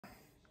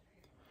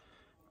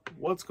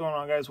What's going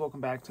on, guys? Welcome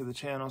back to the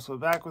channel. So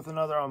back with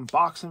another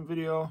unboxing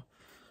video.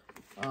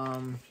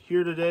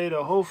 Here today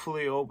to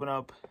hopefully open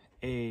up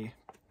a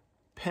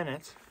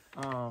pennant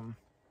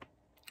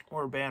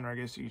or a banner, I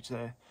guess you could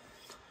say.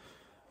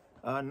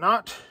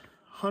 Not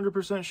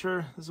 100%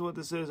 sure this is what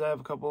this is. I have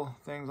a couple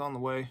things on the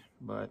way,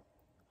 but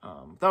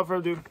without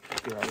further ado,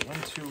 let's get right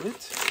into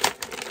it.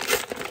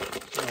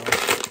 So,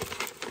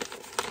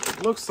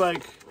 looks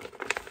like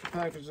the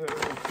package that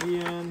we'll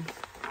be in,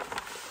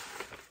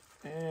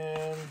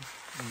 and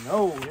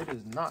no, it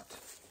is not.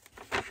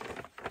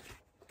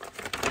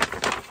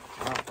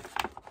 Wow.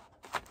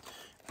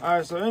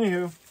 Alright, so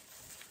anywho,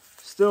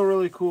 still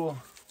really cool.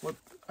 What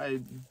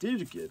I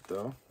did get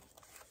though,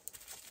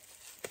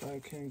 if I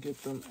can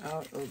get them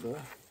out of the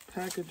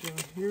packaging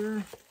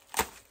here.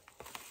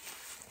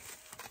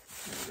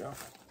 There we go.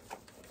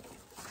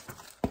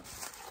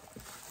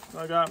 So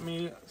I got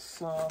me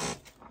some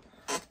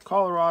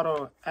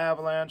Colorado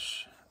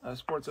Avalanche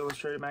Sports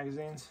Illustrated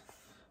magazines.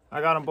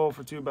 I got them both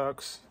for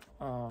 $2.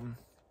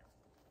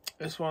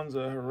 This one's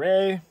a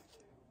Hooray,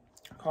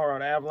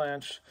 Colorado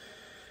Avalanche,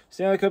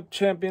 Stanley Cup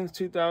champions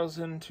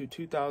 2000 to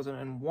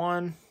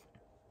 2001.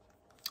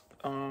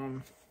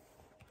 Let's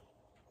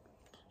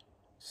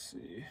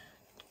see.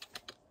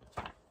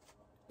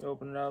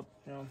 Open it up,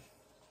 you know,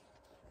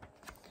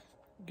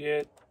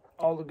 get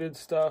all the good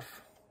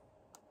stuff.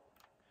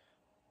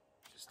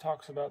 Just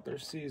talks about their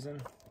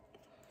season.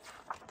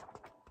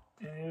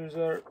 And here's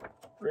our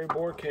Ray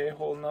Borke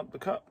holding up the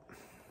cup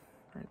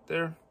right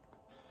there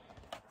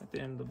at the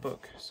end of the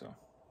book. So,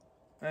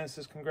 and it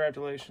says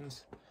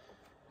congratulations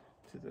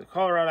to the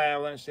Colorado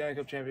Avalanche Stanley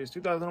Cup champions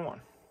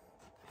 2001.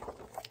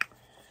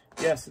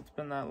 Yes, it's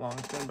been that long.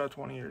 It's been about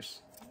 20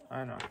 years.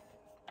 I know.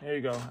 There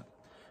you go.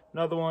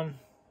 Another one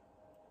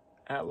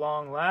at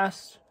long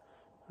last.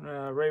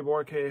 Ray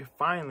Borke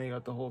finally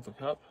got to hold the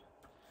cup.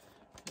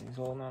 He's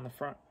holding on the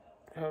front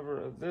cover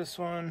of this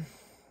one.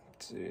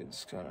 Let's see,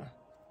 just kind of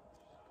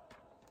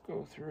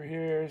go through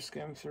here,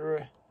 skim through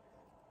it.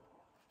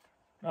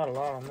 Not a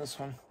lot on this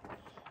one.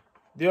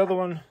 The other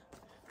one,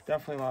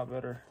 definitely a lot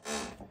better.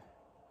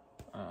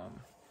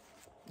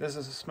 This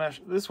is a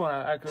special. This one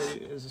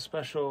actually is a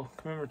special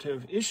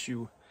commemorative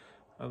issue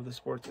of the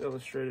Sports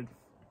Illustrated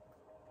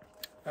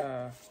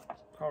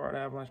Colorado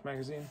Avalanche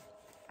magazine.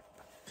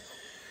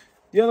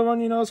 The other one,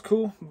 you know, is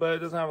cool, but it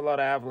doesn't have a lot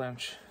of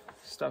Avalanche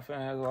stuff in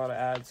it. It has a lot of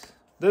ads.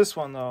 This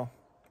one, though,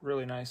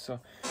 really nice. So,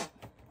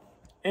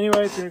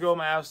 anyway, it's going to go with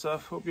my Av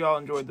stuff. Hope you all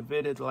enjoyed the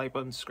vid. Hit the like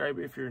button, subscribe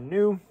if you're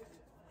new.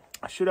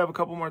 I should have a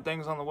couple more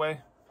things on the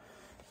way.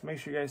 So make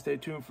sure you guys stay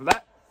tuned for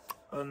that.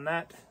 Other than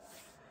that,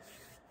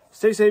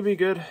 stay safe, be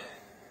good.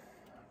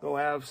 Go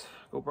Avs,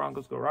 go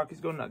Broncos, go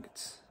Rockies, go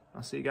Nuggets.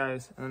 I'll see you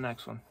guys in the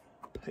next one.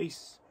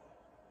 Peace.